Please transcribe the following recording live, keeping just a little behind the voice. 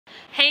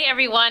Hey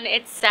everyone,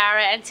 it's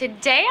Sarah, and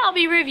today I'll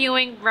be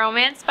reviewing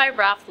Romance by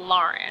Ralph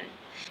Lauren.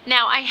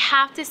 Now, I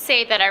have to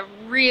say that I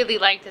really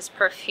like this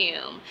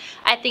perfume.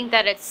 I think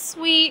that it's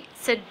sweet,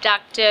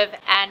 seductive,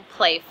 and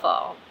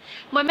playful.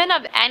 Women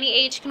of any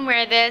age can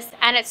wear this,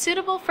 and it's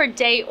suitable for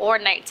day or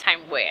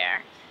nighttime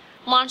wear.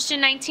 Launched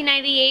in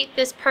 1998,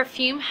 this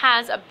perfume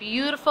has a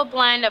beautiful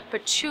blend of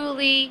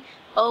patchouli,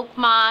 oak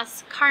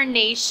moss,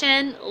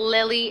 carnation,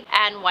 lily,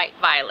 and white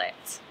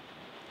violet.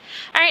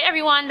 Alright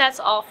everyone, that's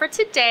all for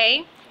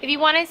today. If you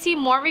want to see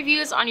more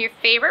reviews on your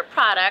favorite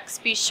products,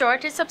 be sure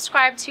to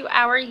subscribe to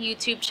our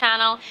YouTube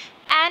channel.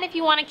 And if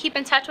you want to keep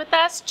in touch with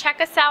us, check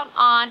us out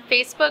on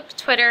Facebook,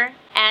 Twitter,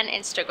 and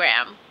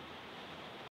Instagram.